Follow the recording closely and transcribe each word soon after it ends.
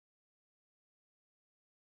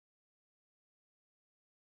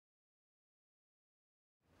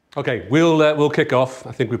Okay, we'll kick off.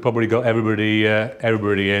 I think we've probably got everybody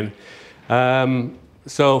in.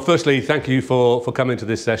 So firstly, thank you for coming to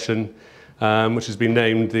this session, which has been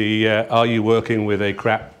named the Are You Working with a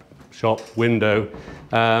Crap Shop Window?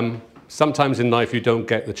 Sometimes in life you don't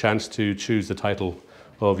get the chance to choose the title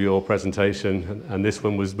of your presentation, and this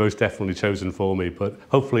one was most definitely chosen for me, but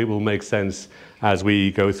hopefully it will make sense as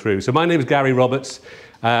we go through. So my name is Gary Roberts,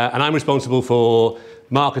 and I'm responsible for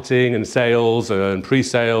marketing and sales and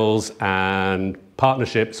pre-sales and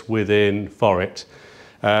partnerships within Forrit.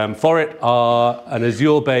 Forrit are an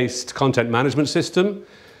Azure-based content management system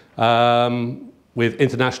with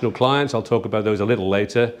international clients. I'll talk about those a little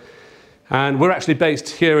later. And we're actually based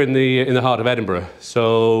here in the heart of Edinburgh.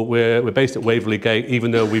 So we're based at Waverley Gate,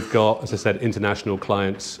 even though we've got, as I said, international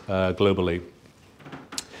clients globally.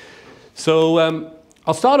 So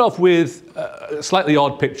I'll start off with a slightly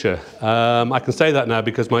odd picture. I can say that now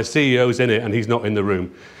because my CEO's in it and he's not in the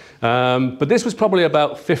room. But this was probably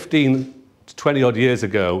about 15 to 20 odd years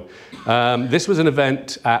ago. This was an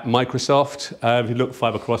event at Microsoft. If you look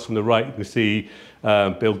 5 across from the right, you can see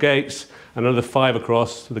Bill Gates. Another 5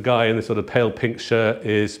 across, the guy in the sort of pale pink shirt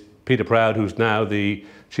is Peter Proud, who's now the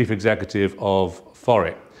chief executive of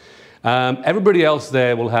Forrit. Everybody else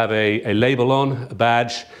there will have a label on, a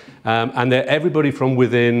badge. And they're everybody from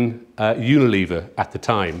within Unilever at the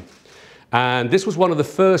time. And this was one of the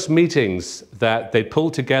first meetings that they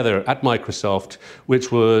pulled together at Microsoft,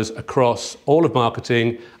 which was across all of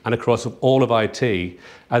marketing and across all of IT,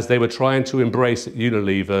 as they were trying to embrace at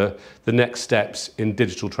Unilever the next steps in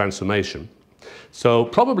digital transformation. So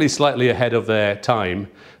probably slightly ahead of their time,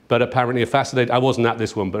 but apparently I wasn't at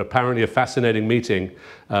this one, but apparently a fascinating meeting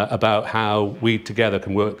about how we together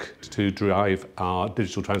can work to drive our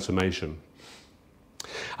digital transformation.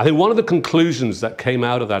 I think one of the conclusions that came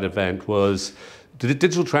out of that event was the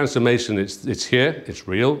digital transformation, it's here, it's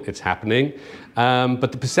real, it's happening,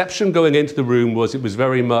 but the perception going into the room was it was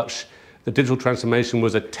very much the digital transformation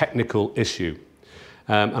was a technical issue.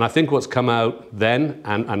 And I think what's come out then,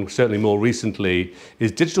 and certainly more recently,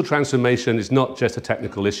 is digital transformation is not just a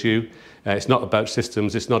technical issue. It's not about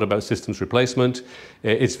systems. It's not about systems replacement.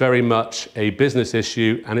 It's very much a business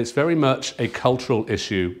issue, and it's very much a cultural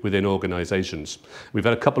issue within organizations. We've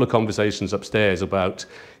had a couple of conversations upstairs about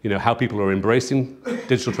how people are embracing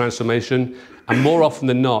digital transformation, and more often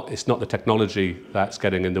than not, it's not the technology that's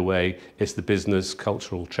getting in the way. It's the business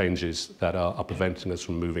cultural changes that are preventing us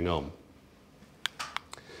from moving on.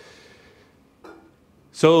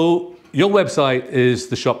 So your website is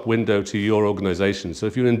the shop window to your organization. So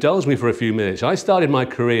if you indulge me for a few minutes, I started my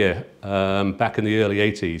career back in the early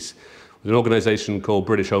 80s with an organization called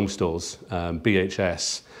British Home Stores,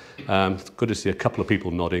 BHS. It's good to see a couple of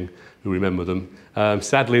people nodding who remember them.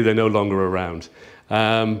 Sadly, they're no longer around.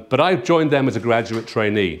 But I joined them as a graduate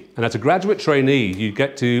trainee. And as a graduate trainee, you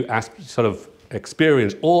get to sort of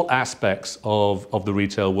experience all aspects of the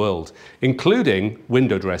retail world, including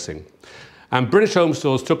window dressing. And British Home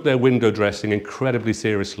Stores took their window dressing incredibly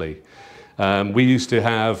seriously. We used to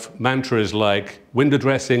have mantras like, window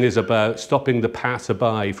dressing is about stopping the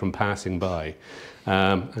passerby from passing by,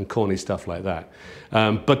 and corny stuff like that.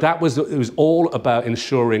 But it was all about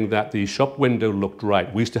ensuring that the shop window looked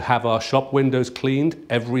right. We used to have our shop windows cleaned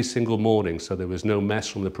every single morning, so there was no mess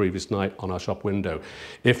from the previous night on our shop window.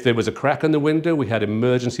 If there was a crack in the window, we had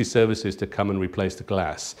emergency services to come and replace the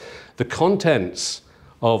glass. The contents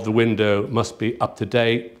of the window must be up to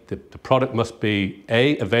date, the product must be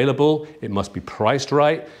available, it must be priced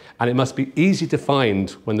right, and it must be easy to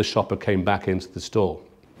find when the shopper came back into the store.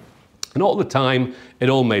 And all the time, it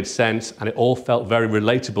all made sense and it all felt very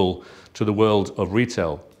relatable to the world of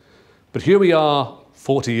retail. But here we are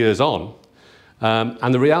 40 years on,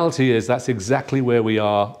 and the reality is that's exactly where we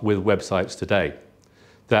are with websites today.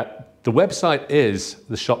 That the website is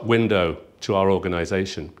the shop window to our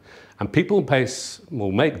organization. And people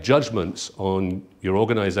will make judgments on your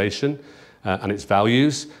organization and its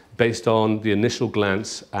values based on the initial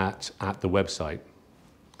glance at the website.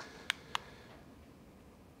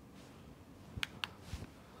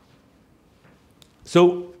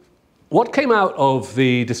 So what came out of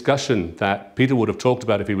the discussion that Peter would have talked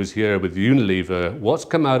about if he was here with Unilever, what's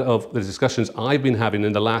come out of the discussions I've been having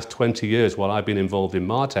in the last 20 years while I've been involved in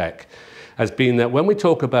MarTech, has been that when we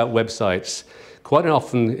talk about websites, quite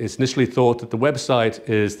often it's initially thought that the website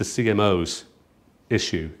is the CMO's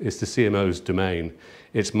issue, it's the CMO's domain,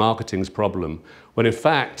 it's marketing's problem, when in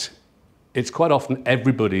fact it's quite often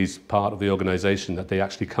everybody's part of the organization that they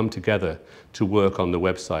actually come together to work on the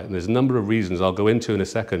website. And there's a number of reasons I'll go into in a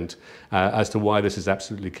second as to why this is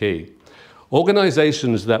absolutely key.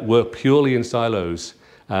 Organizations that work purely in silos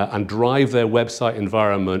and drive their website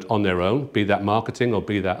environment on their own, be that marketing or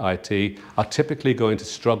be that IT, are typically going to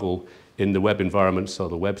struggle in the web environments or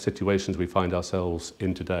the web situations we find ourselves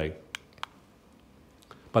in today.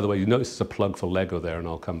 By the way, you notice there's a plug for Lego there, and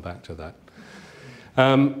I'll come back to that.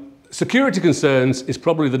 Security concerns is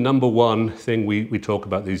probably the number one thing we talk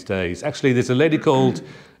about these days. Actually, there's a lady called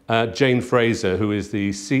Jane Fraser, who is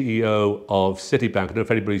the CEO of Citibank. I don't know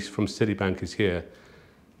if anybody from Citibank is here.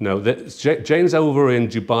 No, Jane's over in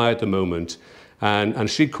Dubai at the moment, and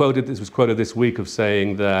she was quoted this week of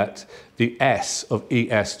saying that the S of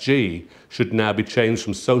ESG should now be changed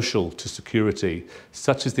from social to security,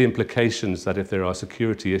 such as the implications that if there are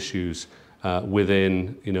security issues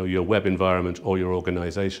within your web environment or your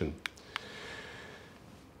organization.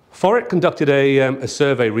 Forrit conducted a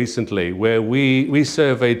survey recently where we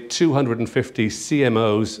surveyed 250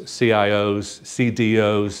 CMOs, CIOs,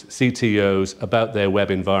 CDOs, CTOs about their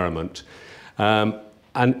web environment.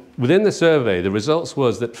 And within the survey, the results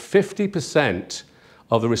was that 50%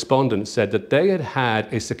 of the respondents said that they had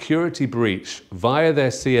had a security breach via their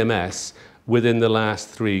CMS within the last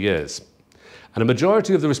 3 years. And a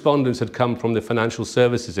majority of the respondents had come from the financial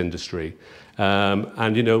services industry. And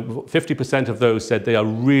 50% of those said they are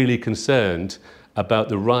really concerned about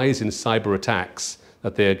the rise in cyber attacks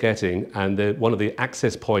that they are getting, and one of the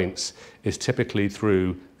access points is typically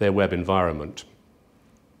through their web environment.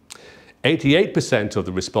 88% of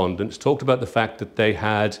the respondents talked about the fact that they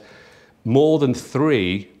had more than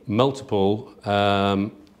 3 multiple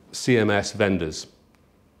CMS vendors.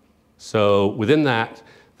 So within that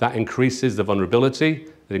increases the vulnerability,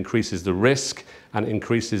 it increases the risk, and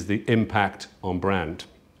increases the impact on brand.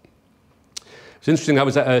 It's interesting, I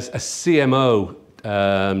was at a CMO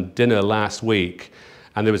dinner last week,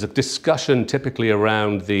 and there was a discussion typically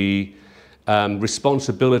around the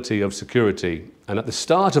responsibility of security. And at the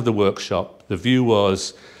start of the workshop, the view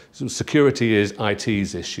was security is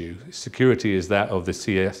IT's issue. Security is that of the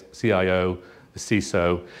CIO, the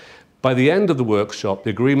CISO. By the end of the workshop, the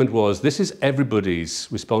agreement was this is everybody's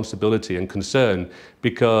responsibility and concern,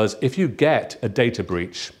 because if you get a data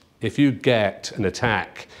breach, if you get an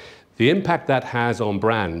attack, the impact that has on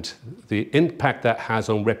brand, the impact that has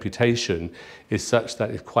on reputation is such that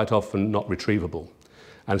it's quite often not retrievable.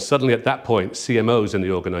 And suddenly at that point, CMOs in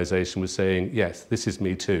the organization were saying, yes, this is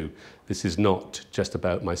me too. This is not just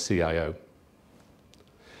about my CIO.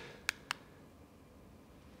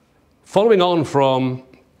 Following on from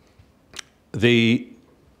the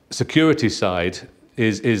security side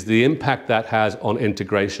is the impact that has on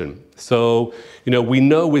integration. So, we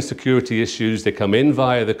know with security issues, they come in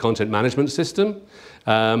via the content management system,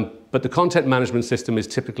 but the content management system is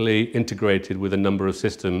typically integrated with a number of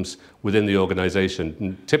systems within the organization.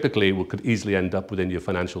 And typically, it could easily end up within your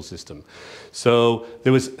financial system. So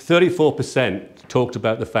there was 34% talked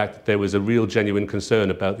about the fact that there was a real genuine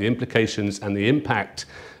concern about the implications and the impact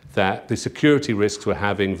that the security risks were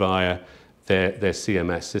having via their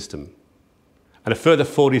CMS system. And a further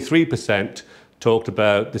 43% talked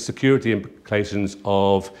about the security implications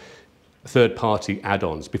of third-party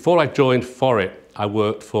add-ons. Before I joined Forrit, I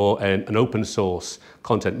worked for an open source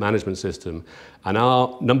content management system, and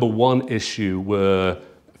our number one issue were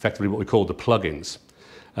effectively what we call the plugins.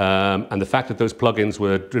 And the fact that those plugins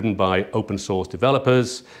were driven by open source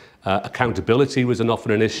developers, accountability was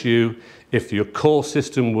often an issue. If your core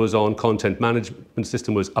system was on content management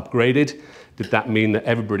system was upgraded, did that mean that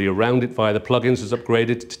everybody around it via the plugins was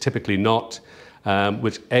upgraded? Typically not,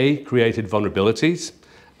 which A, created vulnerabilities,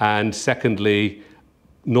 and secondly,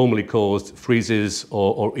 normally caused freezes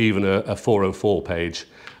or even a 404 page,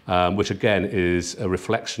 which again is a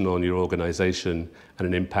reflection on your organization and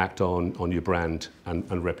an impact on your brand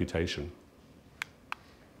and reputation.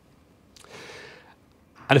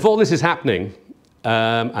 And if all this is happening,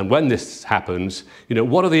 and when this happens,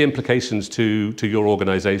 what are the implications to your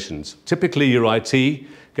organizations? Typically, your IT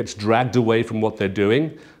gets dragged away from what they're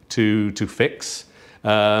doing to fix.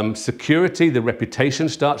 Security, the reputation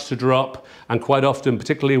starts to drop, and quite often,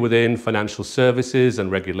 particularly within financial services and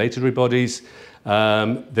regulatory bodies,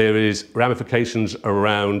 there is ramifications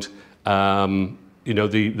around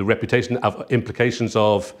the reputation of implications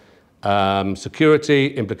of security,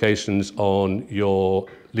 implications on your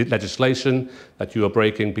legislation that you are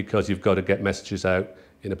breaking because you've got to get messages out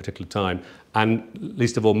in a particular time. And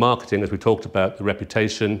least of all, marketing, as we talked about, the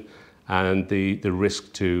reputation and the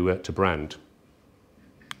risk to brand.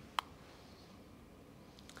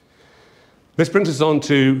 This brings us on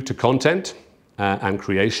to content and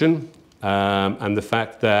creation, and the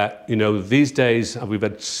fact that, these days, we've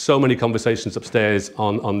had so many conversations upstairs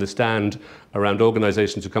on the stand around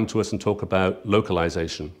organizations who come to us and talk about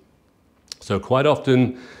localization. So So quite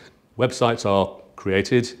often, websites are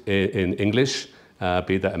created in English,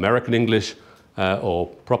 be that American English or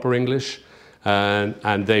proper English,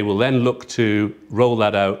 and they will then look to roll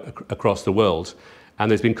that out across the world.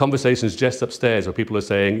 And there's been conversations just upstairs where people are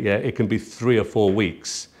saying, yeah, it can be 3 or 4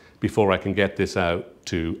 weeks before I can get this out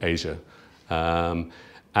to Asia.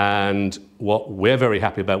 And what we're very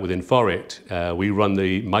happy about within Forrit, we run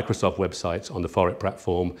the Microsoft websites on the Forrit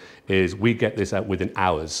platform, is we get this out within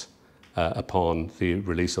hours upon the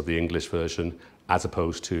release of the English version, as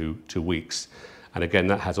opposed to weeks. And again,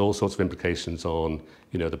 that has all sorts of implications on,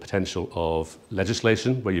 the potential of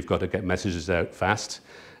legislation, where you've got to get messages out fast,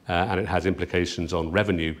 and it has implications on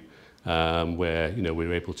revenue, where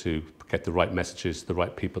we're able to get the right messages to the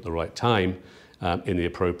right people at the right time in the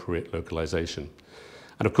appropriate localization.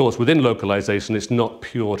 And of course, within localization, it's not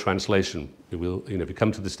pure translation. If you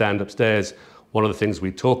come to the stand upstairs, one of the things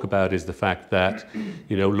we talk about is the fact that,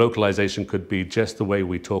 localization could be just the way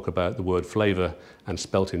we talk about the word flavor and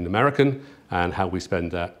spelt in American, and how we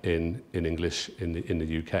spend that in English in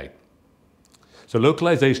the UK. So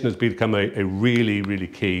localization has become a really, really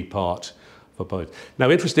key part for both. Now,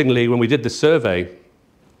 interestingly, when we did the survey,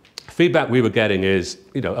 feedback we were getting is,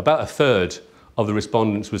 about a third of the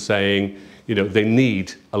respondents were saying, they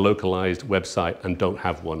need a localized website and don't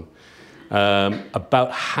have one.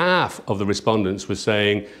 About half of the respondents were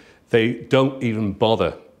saying they don't even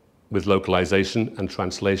bother with localization and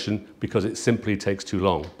translation because it simply takes too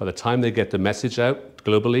long. By the time they get the message out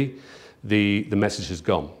globally, the message is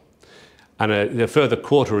gone. And a further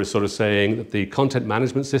quarter is sort of saying that the content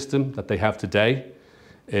management system that they have today,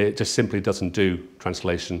 it just simply doesn't do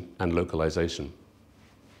translation and localization.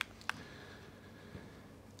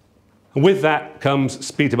 And with that comes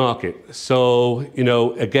speed to market. So,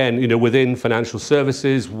 again, within financial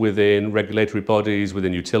services, within regulatory bodies,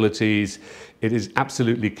 within utilities, it is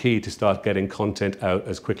absolutely key to start getting content out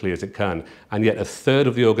as quickly as it can. And yet a third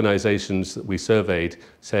of the organizations that we surveyed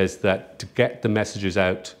says that to get the messages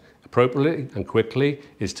out appropriately and quickly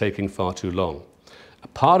is taking far too long. A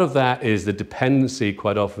part of that is the dependency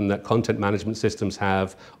quite often that content management systems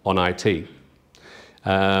have on IT.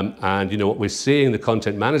 And what we're seeing in the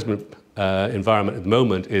content management environment at the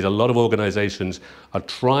moment is a lot of organizations are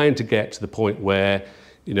trying to get to the point where,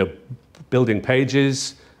 building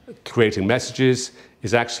pages, creating messages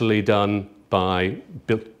is actually done by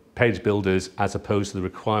page builders as opposed to the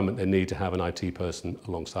requirement they need to have an IT person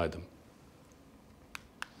alongside them.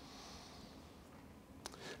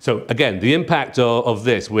 So again, the impact of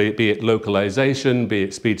this, be it localization, be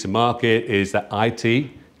it speed to market, is that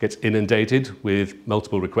IT gets inundated with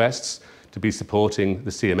multiple requests to be supporting the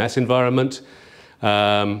CMS environment.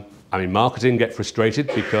 Marketing get frustrated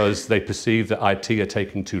because they perceive that IT are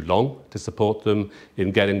taking too long to support them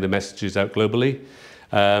in getting the messages out globally.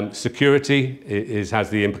 Security has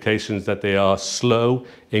the implications that they are slow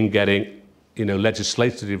in getting,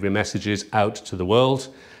 legislative messages out to the world.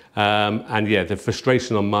 And yeah, the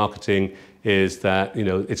frustration on marketing is that,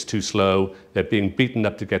 it's too slow. They're being beaten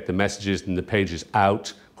up to get the messages and the pages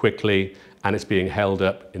out quickly, and it's being held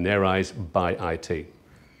up, in their eyes, by IT.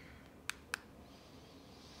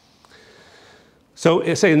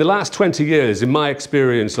 So, say in the last 20 years, in my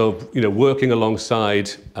experience of working alongside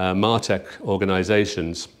MarTech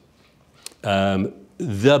organizations,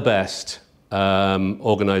 the best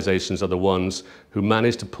organizations are the ones who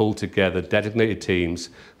manage to pull together dedicated teams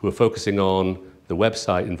who are focusing on the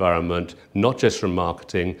website environment, not just from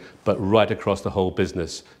marketing, but right across the whole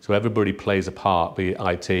business. So everybody plays a part, be it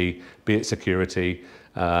IT, be it security,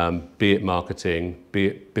 be it marketing, be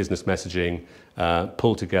it business messaging,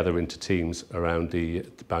 pull together into teams around the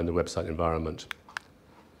website environment.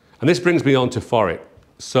 And this brings me on to Forrit.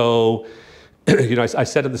 So, I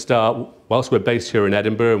said at the start, whilst we're based here in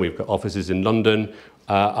Edinburgh and we've got offices in London,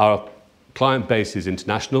 our client base is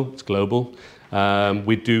international, it's global.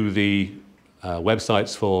 We do the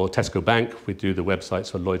websites for Tesco Bank, we do the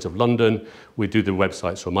websites for Lloyd's of London, we do the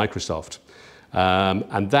websites for Microsoft.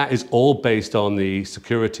 And that is all based on the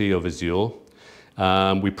security of Azure.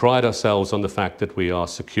 We pride ourselves on the fact that we are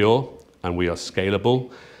secure and we are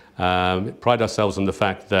scalable. Pride ourselves on the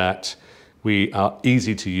fact that we are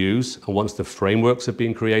easy to use, and once the frameworks have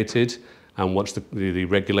been created and once the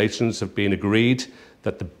regulations have been agreed,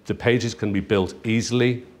 that the pages can be built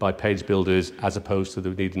easily by page builders as opposed to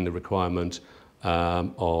needing the requirement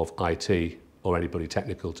of IT or anybody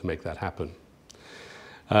technical to make that happen.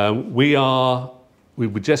 We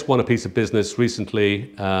just won a piece of business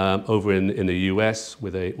recently over in the US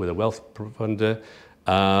with a wealth funder,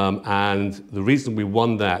 and the reason we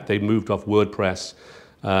won that, they moved off WordPress,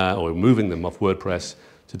 or moving them off WordPress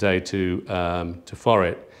today to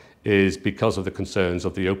Forrit, is because of the concerns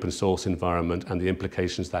of the open source environment and the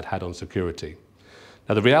implications that had on security.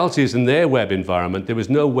 Now, the reality is in their web environment, there was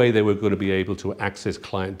no way they were going to be able to access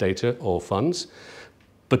client data or funds,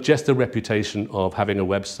 but just the reputation of having a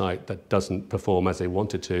website that doesn't perform as they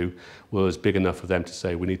wanted to was big enough for them to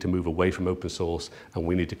say, we need to move away from open source and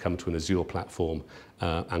we need to come to an Azure platform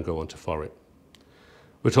and go on to Forrit.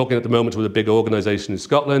 We're talking at the moment with a big organisation in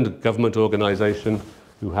Scotland, a government organisation,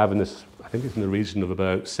 who have in this, I think it's in the region of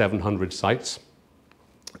about 700 sites.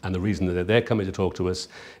 And the reason that they're coming to talk to us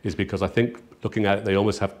is because I think, looking at it, they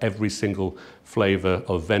almost have every single flavour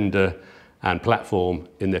of vendor and platform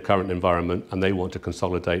in their current environment, and they want to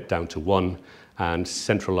consolidate down to one and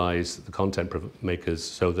centralise the content makers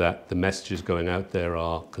so that the messages going out there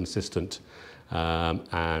are consistent,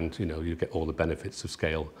 and you get all the benefits of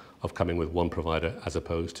scale of coming with one provider as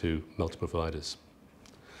opposed to multiple providers.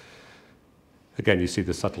 Again, you see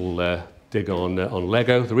the subtle dig on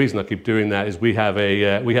Lego. The reason I keep doing that is we have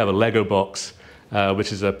a Lego box,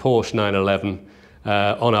 which is a Porsche 911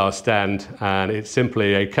 on our stand, and it's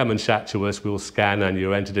simply a come and chat to us. We'll scan and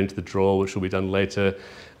you're entered into the draw, which will be done later.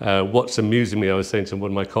 What's amusing me, I was saying to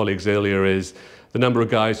one of my colleagues earlier, is the number of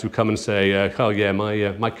guys who come and say, oh yeah,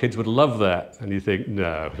 my kids would love that. And you think,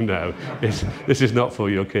 no, this is not for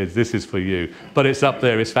your kids, this is for you. But it's up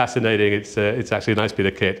there, it's fascinating, it's actually a nice bit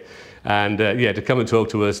of kit. And yeah, to come and talk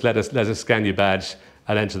to us, let us scan your badge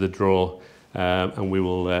and enter the draw, and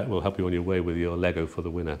we'll help you on your way with your Lego for the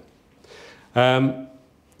winner.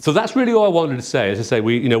 So that's really all I wanted to say. As I say,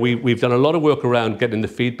 we've done a lot of work around getting the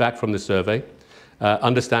feedback from the survey,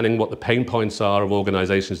 understanding what the pain points are of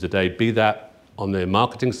organizations today, be that on the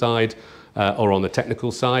marketing side or on the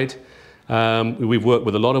technical side. We've worked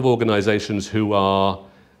with a lot of organizations who are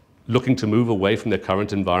looking to move away from their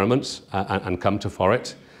current environments and come to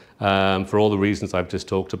Forrit for all the reasons I've just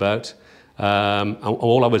talked about. And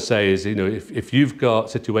all I would say is, if you've got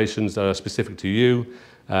situations that are specific to you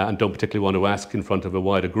and don't particularly want to ask in front of a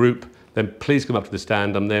wider group, then please come up to the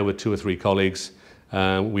stand. I'm there with 2 or 3 colleagues.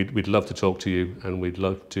 We'd love to talk to you, and we'd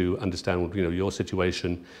love to understand your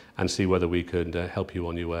situation and see whether we could help you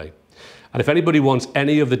on your way. And if anybody wants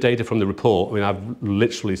any of the data from the report, I mean, I've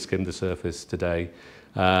literally skimmed the surface today,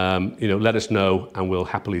 let us know and we'll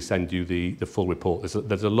happily send you the full report.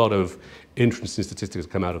 There's a lot of interesting statistics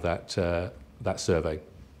that come out of that survey.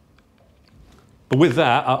 But with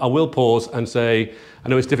that, I will pause and say, I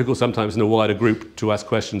know it's difficult sometimes in a wider group to ask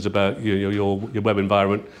questions about your web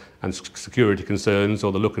environment and security concerns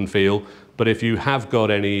or the look and feel. But if you have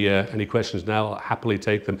got any questions now, I'll happily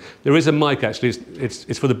take them. There is a mic, actually.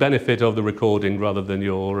 It's for the benefit of the recording rather than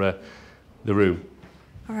the room.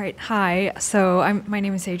 All right, hi. So my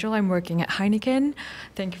name is Sejal. I'm working at Heineken.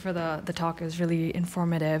 Thank you for the talk. It was really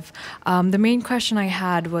informative. The main question I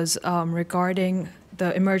had was regarding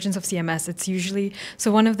the emergence of CMS. It's usually,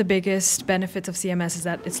 so one of the biggest benefits of CMS is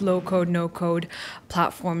that it's low-code, no-code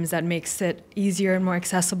platforms that makes it easier and more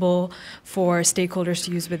accessible for stakeholders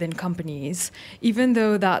to use within companies. Even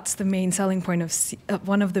though that's the main selling point of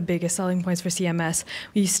one of the biggest selling points for CMS,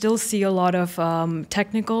 we still see a lot of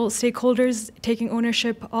technical stakeholders taking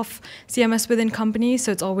ownership of CMS within companies.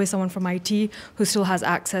 So it's always someone from IT who still has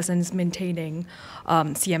access and is maintaining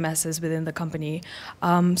CMSs within the company.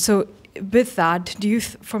 So with that, do you,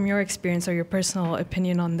 from your experience or your personal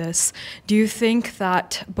opinion on this, do you think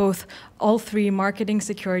that all 3 marketing,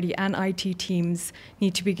 security, and IT teams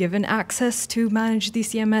need to be given access to manage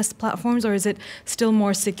these CMS platforms, or is it still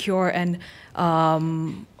more secure and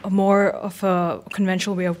more of a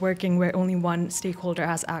conventional way of working where only one stakeholder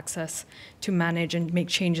has access to manage and make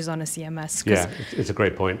changes on a CMS? Yeah, it's a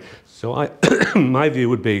great point. So my view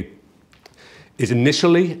would be, is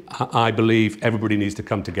initially, I believe everybody needs to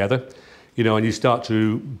come together, and you start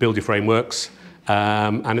to build your frameworks,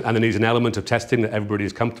 and there needs an element of testing that everybody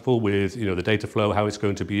is comfortable with, the data flow, how it's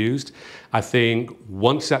going to be used. I think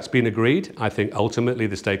once that's been agreed, I think ultimately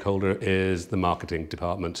the stakeholder is the marketing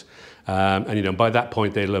department. And by that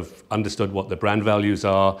point, they'll have understood what the brand values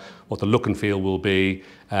are, what the look and feel will be,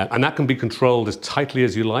 and that can be controlled as tightly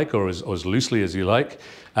as you like or as loosely as you like.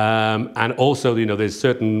 And also, there's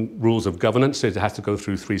certain rules of governance. So it has to go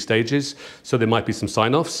through 3 stages. So there might be some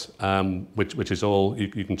sign-offs, which is all,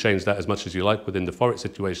 you can change that as much as you like within the Forrit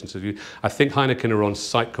situation. So I think Heineken are on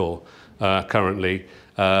Sitecore currently.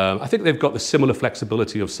 I think they've got the similar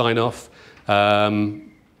flexibility of sign-off.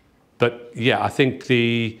 But yeah, I think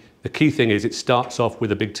the key thing is it starts off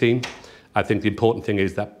with a big team. I think the important thing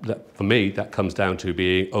is that for me, that comes down to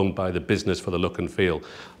being owned by the business for the look and feel.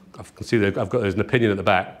 I can see that there's an opinion at the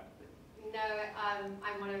back. No,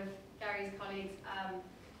 I'm one of Gary's colleagues.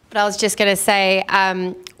 But I was just going to say,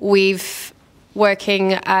 we've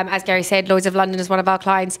working, as Gary said, Lloyd's of London is one of our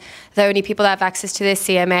clients. The only people that have access to this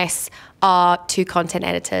CMS are 2 content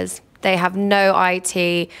editors. They have no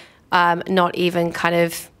IT, not even kind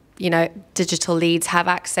of, digital leads have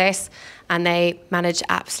access, and they manage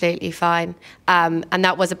absolutely fine. And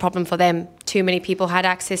that was a problem for them. Too many people had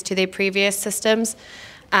access to their previous systems,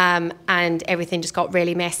 and everything just got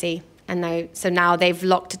really messy. And so now they've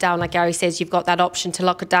locked it down, like Gary says, you've got that option to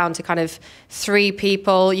lock it down to kind of 3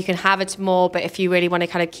 people. You can have it more, but if you really want to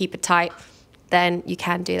kind of keep it tight, then you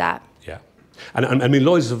can do that. Yeah. And I mean,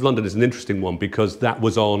 Lloyd's of London is an interesting one because that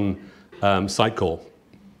was on Sitecore.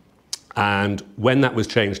 And when that was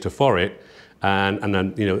changed to Forrit, and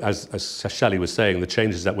then, as Shelley was saying, the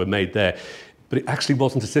changes that were made there, but it actually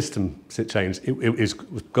wasn't a system change.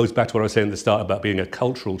 It goes back to what I was saying at the start about being a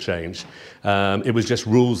cultural change. It was just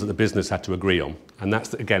rules that the business had to agree on. And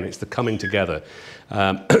that's, again, it's the coming together.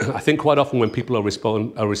 I think quite often when people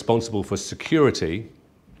are responsible for security,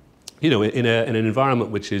 in an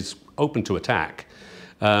environment which is open to attack,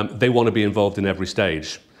 they want to be involved in every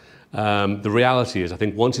stage. The reality is, I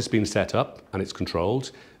think once it's been set up and it's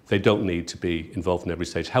controlled, they don't need to be involved in every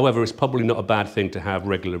stage. However, it's probably not a bad thing to have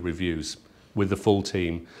regular reviews with the full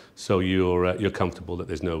team, so you're comfortable that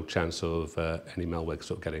there's no chance of any malware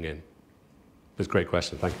sort of getting in. That's a great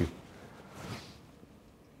question, thank you.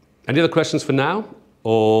 Any other questions for now,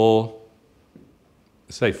 or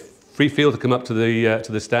say free field to come up to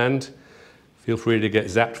the stand? Feel free to get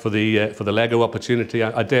zapped for the Lego opportunity.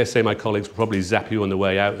 I dare say my colleagues will probably zap you on the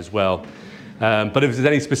way out as well. But if there's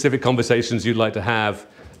any specific conversations you'd like to have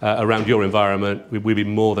around your environment, we'd be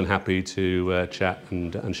more than happy to chat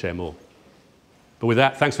and share more. But with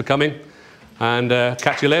that, thanks for coming, and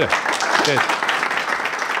catch you later. Cheers.